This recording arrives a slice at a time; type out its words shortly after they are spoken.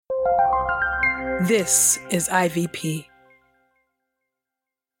This is IVP.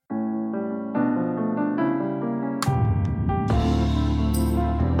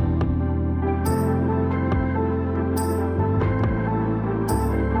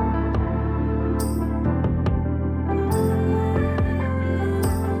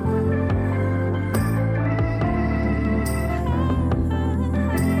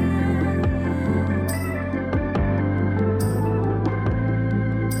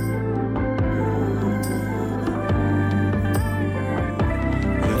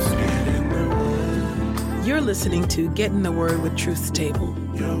 You're listening to Get in the Word with Truth's Table.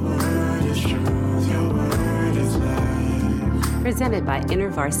 Your word is truth, your word is life. Presented by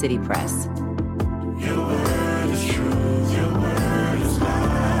InterVarsity Press. Your word is truth, your word is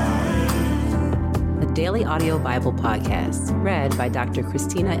life. A daily audio Bible podcast read by Dr.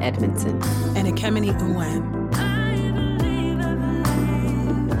 Christina Edmondson and Ekemini Uwan.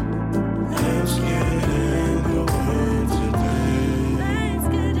 Let's get in the word today.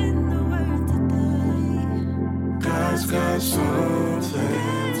 God's got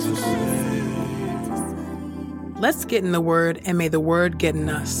something to say. Let's get in the Word, and may the Word get in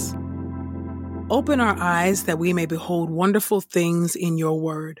us. Open our eyes that we may behold wonderful things in your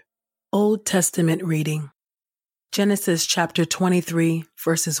Word. Old Testament reading. Genesis chapter 23,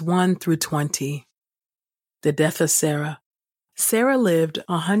 verses 1 through 20. The death of Sarah. Sarah lived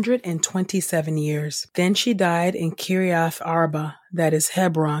 127 years. Then she died in Kiriath Arba, that is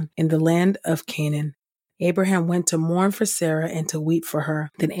Hebron, in the land of Canaan. Abraham went to mourn for Sarah and to weep for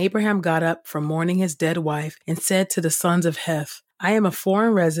her. Then Abraham got up from mourning his dead wife and said to the sons of Heth, I am a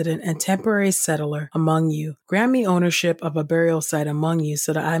foreign resident and temporary settler among you. Grant me ownership of a burial site among you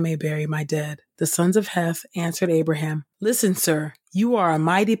so that I may bury my dead. The sons of Heth answered Abraham, Listen, sir, you are a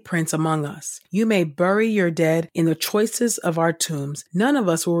mighty prince among us. You may bury your dead in the choicest of our tombs. None of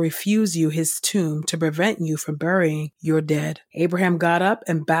us will refuse you his tomb to prevent you from burying your dead. Abraham got up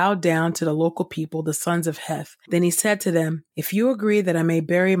and bowed down to the local people, the sons of Heth. Then he said to them, If you agree that I may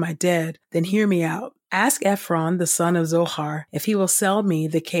bury my dead, then hear me out. Ask Ephron, the son of Zohar, if he will sell me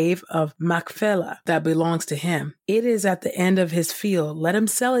the cave of Machpelah that belongs to him. It is at the end of his field. Let him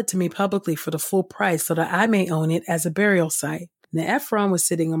sell it to me publicly for the full price so that I may own it as a burial site. Now Ephron was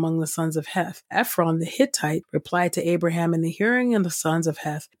sitting among the sons of Heth. Ephron the Hittite replied to Abraham in the hearing of the sons of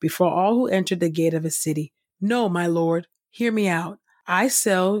Heth before all who entered the gate of his city, No, my lord, hear me out. I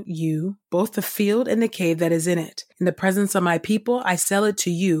sell you both the field and the cave that is in it. In the presence of my people, I sell it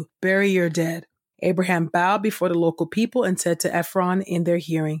to you. Bury your dead. Abraham bowed before the local people and said to Ephron in their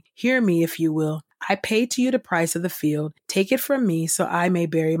hearing, Hear me, if you will. I pay to you the price of the field. Take it from me so I may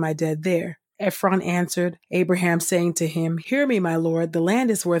bury my dead there. Ephron answered Abraham, saying to him, Hear me, my lord. The land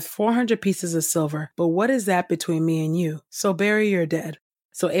is worth 400 pieces of silver. But what is that between me and you? So bury your dead.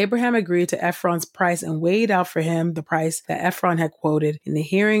 So Abraham agreed to Ephron's price and weighed out for him the price that Ephron had quoted in the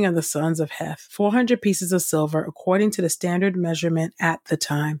hearing of the sons of Heth, 400 pieces of silver according to the standard measurement at the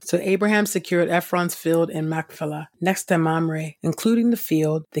time. So Abraham secured Ephron's field in Machpelah, next to Mamre, including the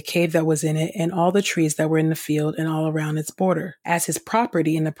field, the cave that was in it, and all the trees that were in the field and all around its border, as his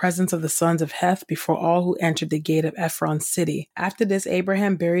property in the presence of the sons of Heth before all who entered the gate of Ephron's city. After this,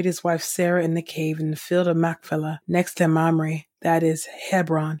 Abraham buried his wife Sarah in the cave in the field of Machpelah, next to Mamre, that is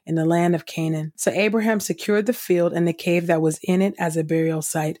Hebron, in the land of Canaan. So Abraham secured the field and the cave that was in it as a burial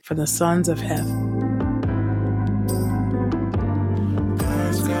site for the sons of Heth.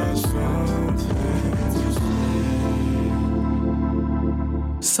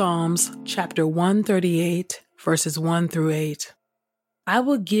 Psalms chapter 138, verses 1 through 8. I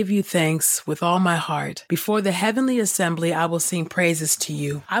will give you thanks with all my heart. Before the heavenly assembly, I will sing praises to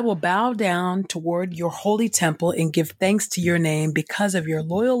you. I will bow down toward your holy temple and give thanks to your name because of your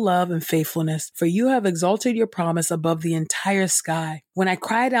loyal love and faithfulness, for you have exalted your promise above the entire sky. When I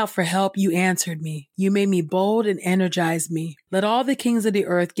cried out for help, you answered me. You made me bold and energized me. Let all the kings of the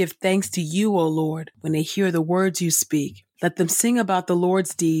earth give thanks to you, O Lord, when they hear the words you speak. Let them sing about the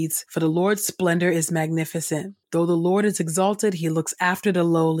Lord's deeds, for the Lord's splendor is magnificent. Though the Lord is exalted, he looks after the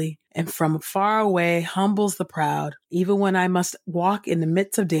lowly, and from far away humbles the proud. Even when I must walk in the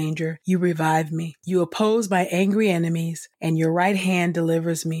midst of danger, you revive me. You oppose my angry enemies, and your right hand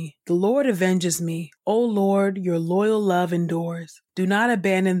delivers me. The Lord avenges me. O Lord, your loyal love endures. Do not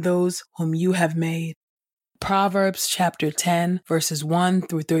abandon those whom you have made. Proverbs chapter 10, verses 1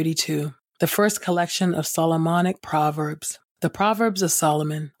 through 32. The first collection of Solomonic Proverbs. The Proverbs of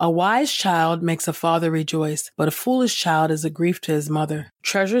Solomon. A wise child makes a father rejoice, but a foolish child is a grief to his mother.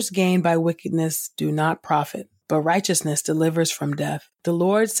 Treasures gained by wickedness do not profit, but righteousness delivers from death. The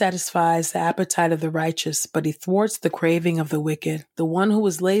Lord satisfies the appetite of the righteous, but he thwarts the craving of the wicked. The one who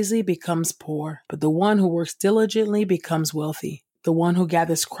is lazy becomes poor, but the one who works diligently becomes wealthy. The one who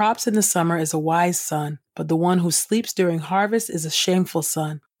gathers crops in the summer is a wise son, but the one who sleeps during harvest is a shameful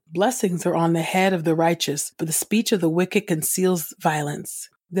son. Blessings are on the head of the righteous, but the speech of the wicked conceals violence.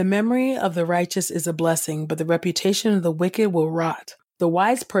 The memory of the righteous is a blessing, but the reputation of the wicked will rot. The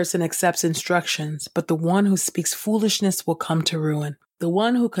wise person accepts instructions, but the one who speaks foolishness will come to ruin. The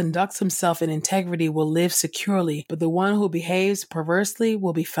one who conducts himself in integrity will live securely, but the one who behaves perversely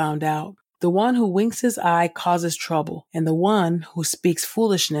will be found out. The one who winks his eye causes trouble, and the one who speaks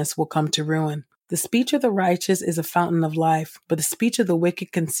foolishness will come to ruin. The speech of the righteous is a fountain of life, but the speech of the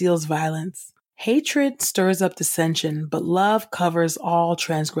wicked conceals violence. Hatred stirs up dissension, but love covers all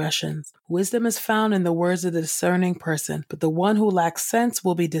transgressions. Wisdom is found in the words of the discerning person, but the one who lacks sense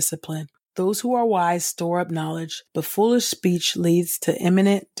will be disciplined. Those who are wise store up knowledge, but foolish speech leads to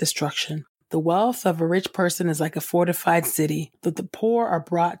imminent destruction. The wealth of a rich person is like a fortified city, but the poor are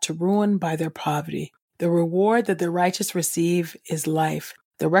brought to ruin by their poverty. The reward that the righteous receive is life.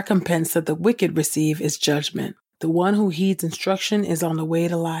 The recompense that the wicked receive is judgment. The one who heeds instruction is on the way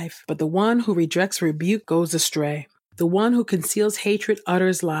to life, but the one who rejects rebuke goes astray. The one who conceals hatred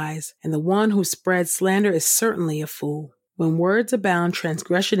utters lies, and the one who spreads slander is certainly a fool. When words abound,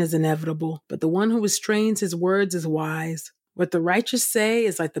 transgression is inevitable, but the one who restrains his words is wise. What the righteous say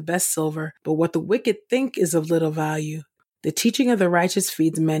is like the best silver, but what the wicked think is of little value. The teaching of the righteous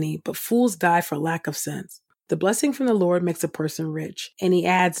feeds many, but fools die for lack of sense. The blessing from the Lord makes a person rich, and he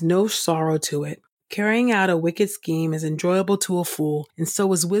adds no sorrow to it. Carrying out a wicked scheme is enjoyable to a fool, and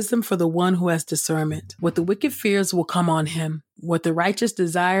so is wisdom for the one who has discernment. What the wicked fears will come on him. What the righteous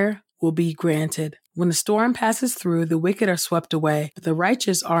desire will be granted. When the storm passes through, the wicked are swept away, but the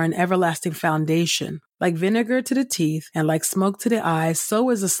righteous are an everlasting foundation. Like vinegar to the teeth and like smoke to the eyes, so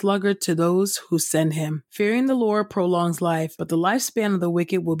is a sluggard to those who send him. Fearing the Lord prolongs life, but the lifespan of the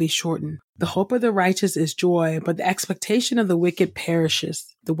wicked will be shortened. The hope of the righteous is joy, but the expectation of the wicked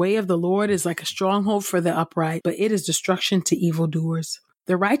perishes. The way of the Lord is like a stronghold for the upright, but it is destruction to evildoers.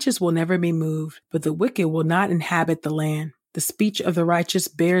 The righteous will never be moved, but the wicked will not inhabit the land. The speech of the righteous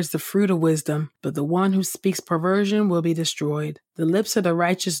bears the fruit of wisdom, but the one who speaks perversion will be destroyed. The lips of the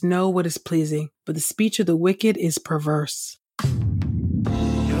righteous know what is pleasing, but the speech of the wicked is perverse.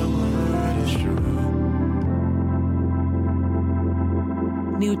 Your word is true.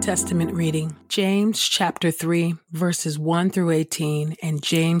 New Testament reading, James chapter 3, verses 1 through 18, and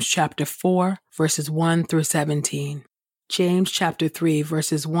James chapter 4, verses 1 through 17. James chapter 3,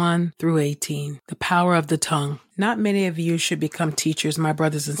 verses 1 through 18. The power of the tongue. Not many of you should become teachers, my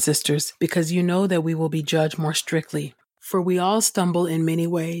brothers and sisters, because you know that we will be judged more strictly. For we all stumble in many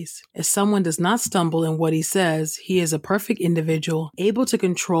ways. If someone does not stumble in what he says, he is a perfect individual, able to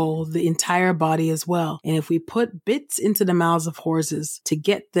control the entire body as well. And if we put bits into the mouths of horses to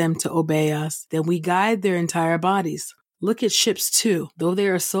get them to obey us, then we guide their entire bodies. Look at ships too. Though they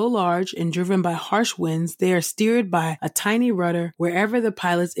are so large and driven by harsh winds, they are steered by a tiny rudder wherever the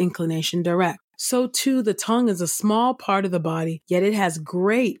pilot's inclination directs. So too, the tongue is a small part of the body, yet it has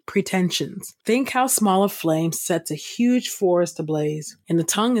great pretensions. Think how small a flame sets a huge forest ablaze. And the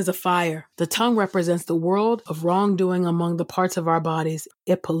tongue is a fire. The tongue represents the world of wrongdoing among the parts of our bodies.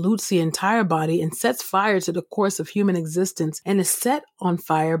 It pollutes the entire body and sets fire to the course of human existence and is set on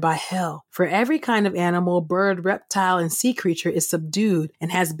fire by hell. For every kind of animal, bird, reptile, and sea creature is subdued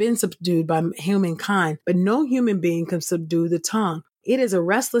and has been subdued by humankind, but no human being can subdue the tongue. It is a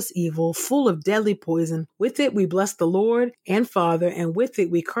restless evil, full of deadly poison. With it we bless the Lord and Father, and with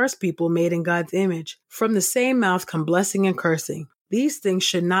it we curse people made in God's image. From the same mouth come blessing and cursing. These things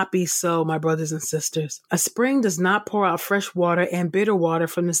should not be so, my brothers and sisters. A spring does not pour out fresh water and bitter water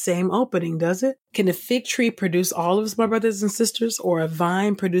from the same opening, does it? Can a fig tree produce olives, my brothers and sisters, or a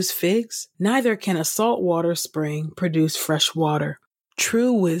vine produce figs? Neither can a saltwater spring produce fresh water.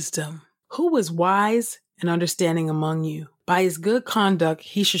 True wisdom. Who is wise and understanding among you? By his good conduct,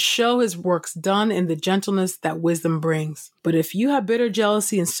 he should show his works done in the gentleness that wisdom brings. But if you have bitter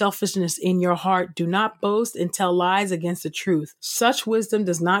jealousy and selfishness in your heart, do not boast and tell lies against the truth. Such wisdom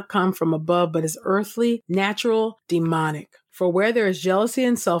does not come from above, but is earthly, natural, demonic. For where there is jealousy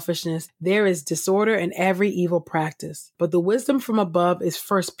and selfishness, there is disorder and every evil practice. But the wisdom from above is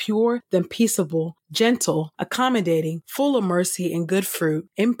first pure, then peaceable, gentle, accommodating, full of mercy and good fruit,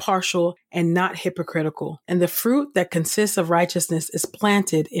 impartial and not hypocritical. And the fruit that consists of righteousness is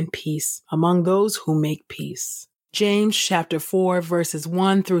planted in peace among those who make peace. James chapter 4, verses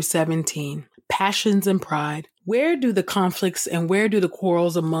 1 through 17. Passions and pride. Where do the conflicts and where do the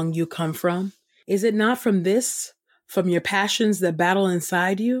quarrels among you come from? Is it not from your passions that battle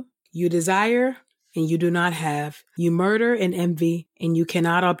inside you? You desire and you do not have. You murder and envy and you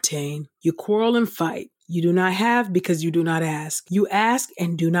cannot obtain. You quarrel and fight. You do not have because you do not ask. You ask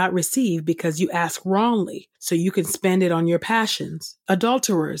and do not receive because you ask wrongly, so you can spend it on your passions.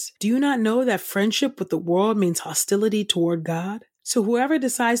 Adulterers, do you not know that friendship with the world means hostility toward God? So whoever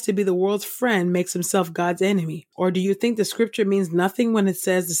decides to be the world's friend makes himself God's enemy. Or do you think the scripture means nothing when it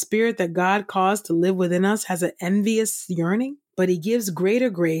says the spirit that God caused to live within us has an envious yearning? But he gives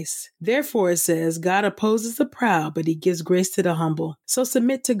greater grace. Therefore it says, God opposes the proud, but he gives grace to the humble. So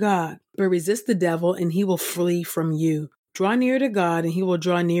submit to God, but resist the devil, and he will flee from you. Draw near to God, and he will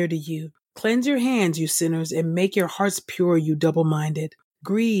draw near to you. Cleanse your hands, you sinners, and make your hearts pure, you double-minded.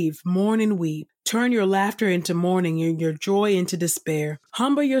 Grieve, mourn, and weep. Turn your laughter into mourning and your joy into despair.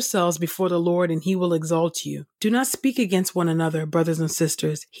 Humble yourselves before the Lord, and he will exalt you. Do not speak against one another, brothers and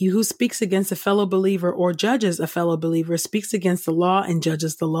sisters. He who speaks against a fellow believer or judges a fellow believer speaks against the law and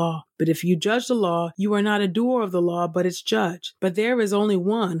judges the law. But if you judge the law, you are not a doer of the law, but its judge. But there is only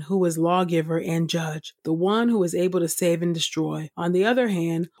one who is lawgiver and judge, the one who is able to save and destroy. On the other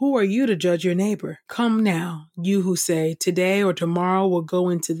hand, who are you to judge your neighbor? Come now, you who say, today or tomorrow we'll go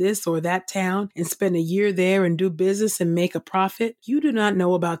into this or that town and spend a year there and do business and make a profit. You do not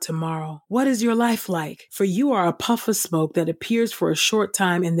know about tomorrow. What is your life like? For you are a puff of smoke that appears for a short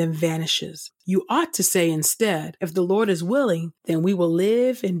time and then vanishes. You ought to say instead, if the Lord is willing, then we will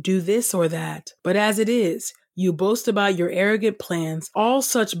live and do this or that. But as it is, you boast about your arrogant plans. All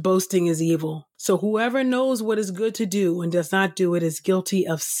such boasting is evil. So whoever knows what is good to do and does not do it is guilty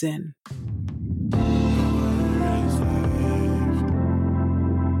of sin.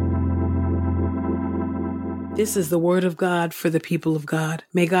 This is the word of God for the people of God.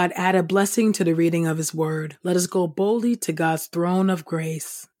 May God add a blessing to the reading of his word. Let us go boldly to God's throne of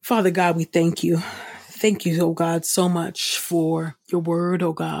grace. Father God, we thank you. Thank you, oh God, so much for your word,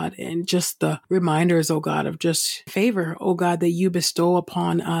 oh God, and just the reminders, oh God, of just favor, oh God, that you bestow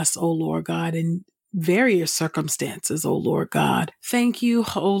upon us, oh Lord God, in various circumstances, oh Lord God. Thank you,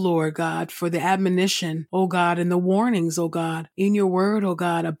 oh Lord God, for the admonition, oh God, and the warnings, oh God, in your word, oh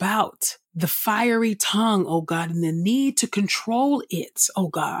God, about the fiery tongue, oh God, and the need to control it, oh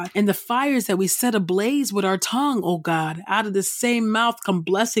God, and the fires that we set ablaze with our tongue, oh God. Out of the same mouth come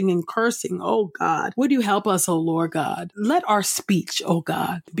blessing and cursing, oh God. Would you help us, oh Lord God? Let our speech, oh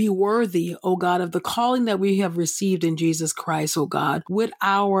God, be worthy, oh God, of the calling that we have received in Jesus Christ, oh God. Would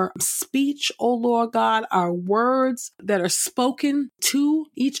our speech, oh Lord God, our words that are spoken to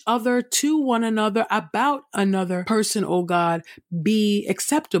each other, to one another, about another person, oh God, be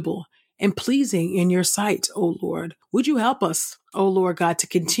acceptable and pleasing in your sight, O Lord. Would you help us, O Lord God, to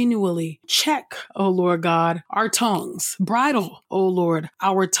continually check, O Lord God, our tongues, bridle, O Lord,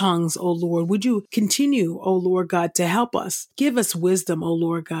 our tongues, O Lord. Would you continue, O Lord God, to help us? Give us wisdom, O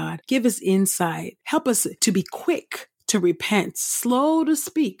Lord God. Give us insight. Help us to be quick to repent, slow to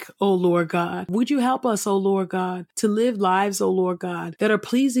speak, O Lord God. Would you help us, O Lord God, to live lives, O Lord God, that are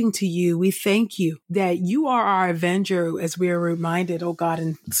pleasing to you? We thank you that you are our avenger, as we are reminded, O God,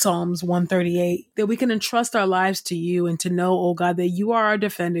 in Psalms 138, that we can entrust our lives to you and to know, O God, that you are our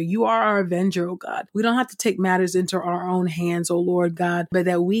defender. You are our avenger, O God. We don't have to take matters into our own hands, O Lord God, but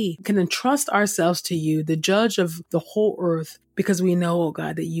that we can entrust ourselves to you, the judge of the whole earth, because we know, oh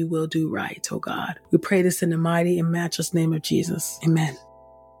God, that you will do right, oh God. We pray this in the mighty and matchless name of Jesus. Amen.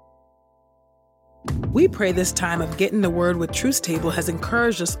 We pray this time of Getting the Word with Truth Table has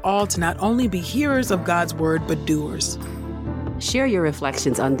encouraged us all to not only be hearers of God's word, but doers. Share your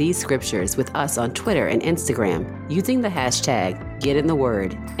reflections on these scriptures with us on Twitter and Instagram using the hashtag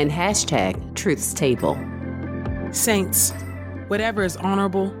 #GetInTheWord and hashtag #TruthsTable. Saints, whatever is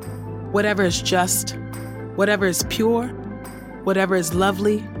honorable, whatever is just, whatever is pure, whatever is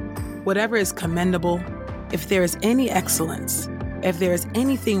lovely, whatever is commendable, if there is any excellence, if there is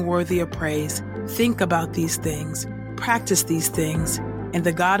anything worthy of praise, think about these things, practice these things, and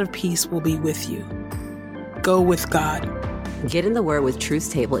the God of peace will be with you. Go with God. Get in the Word with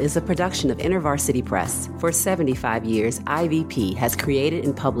Truth Table is a production of InterVarsity Press. For 75 years, IVP has created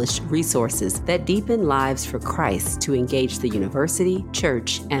and published resources that deepen lives for Christ to engage the university,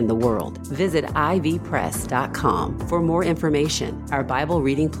 church, and the world. Visit ivpress.com for more information. Our Bible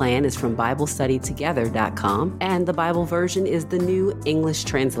reading plan is from BibleStudyTogether.com, and the Bible version is the New English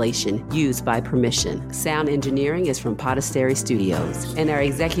Translation used by permission. Sound engineering is from Podastery Studios, and our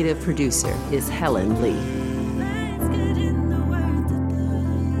executive producer is Helen Lee.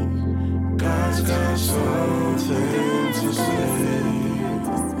 God's got something to say.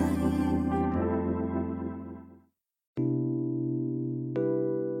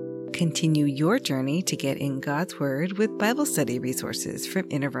 Continue your journey to get in God's Word with Bible study resources from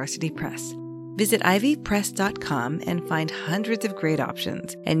InterVarsity Press. Visit ivpress.com and find hundreds of great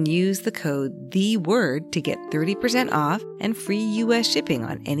options and use the code THEWORD to get 30% off and free U.S. shipping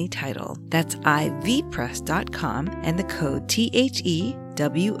on any title. That's ivpress.com and the code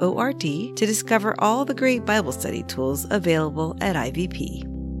THEWORD to discover all the great Bible study tools available at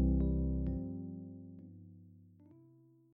IVP.